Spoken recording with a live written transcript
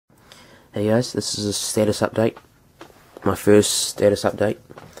Hey guys, this is a status update. My first status update.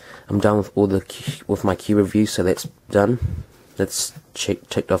 I'm done with all with my cube reviews, so that's done. That's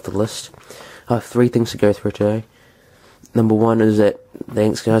checked off the list. I have 3 things to go through today. Number 1 is that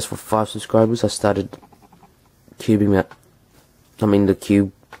thanks guys for 5 subscribers. I started the Cube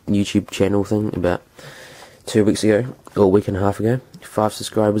YouTube channel thing about 2 weeks ago, or a week and a half ago. 5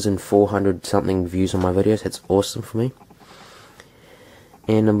 subscribers and 400 something views on my videos. That's awesome for me.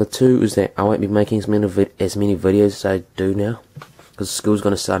 And number 2 is that I won't be making as many videos as I do now, because school's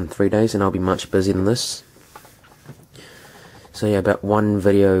going to start in 3 days and I'll be much busier than this. So yeah, about 1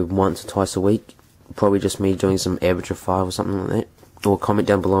 video once or twice a week. Probably just me doing some average of 5 or something like that. Or comment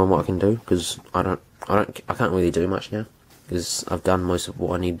down below on what I can do, because I can't really do much now, because I've done most of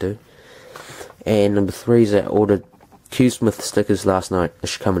what I need to do. And number 3 is that I ordered Cubesmith stickers last night. They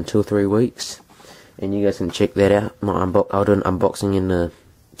should come in 2 or 3 weeks. And you guys can check that out. I'll do an unboxing and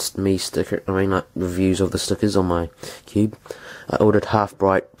reviews of the stickers on my cube. I ordered half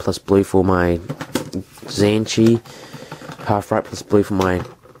bright plus blue for my Zanchi, half bright plus blue for my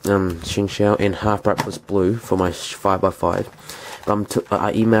Xingxiao, and half bright plus blue for my 5x5. But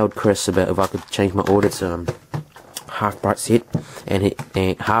I emailed Chris about if I could change my order to half bright set and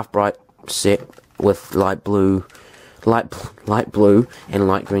half bright set with light blue and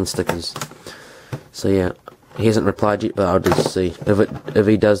light green stickers. So yeah, he hasn't replied yet, but I'll just see. If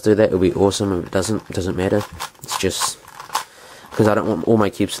he does do that, it'll be awesome. If it doesn't matter. It's just because I don't want all my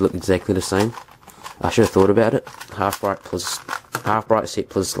cubes to look exactly the same. I should have thought about it. Half bright set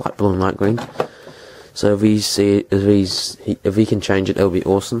plus light blue and light green. So if he can change it, it'll be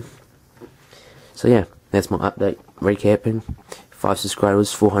awesome. So yeah, that's my update. Recapping: 5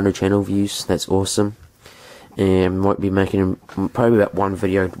 subscribers, 400 channel views. That's awesome. And might be making probably about 1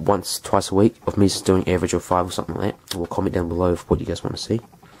 video twice a week of me just doing average of 5 or something like that. Or comment down below of what you guys want to see.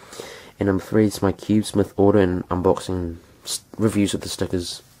 And number 3 is my Cubesmith order and unboxing reviews of the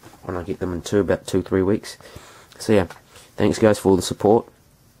stickers when I get them in about 2-3 weeks. So yeah, thanks guys for all the support.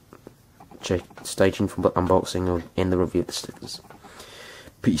 Stay tuned for unboxing and the review of the stickers.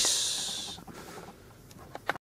 Peace.